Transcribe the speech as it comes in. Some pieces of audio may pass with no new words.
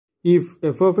If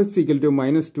f of x equal to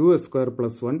minus 2s square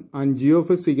plus 1 and g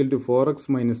of x equal to 4x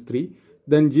minus 3,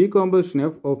 then g composition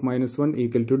f of minus 1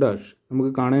 equal to dash.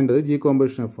 നമുക്ക് കാണേണ്ടത് g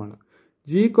composition f ആണ്.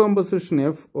 g composition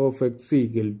f of x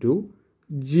equal to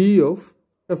g of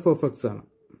f of x ആണ്.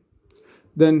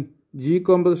 Then g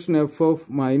composition f of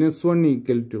minus 1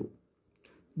 equal to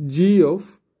g of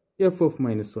f of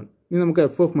minus 1. ഇനി നമുക്ക്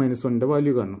f of minus 1ന്റെ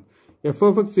value കാണണം. f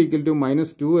of x equal to minus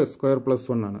 2s square plus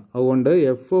 1 ആണ്. അതുകൊണ്ട്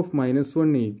f of minus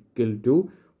 1 equal to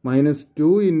minus 2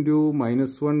 into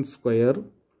minus 1 square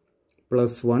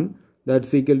plus 1, that's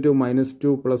equal to minus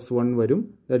 2 plus 1 വരും,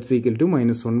 that's equal to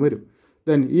minus 1 വരും.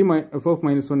 Then ഈ f of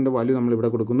minus 1ന്റെ value നമ്മൾ ഇവിടെ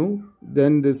കൊടുക്കുന്നു.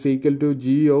 Then this equal to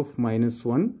g of minus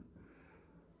 1.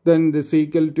 Then this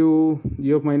equal to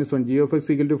g of minus 1, g of x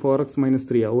equal to 4x minus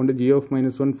 3. അതുകൊണ്ട് g of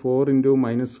minus 1 4 into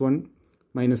minus 1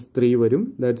 minus 3 വരും,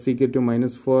 that's equal to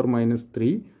minus 4 minus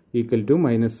 3 equal to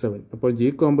minus 7. അപ്പോൾ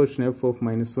g composition f of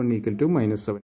minus 1 equal to minus 7.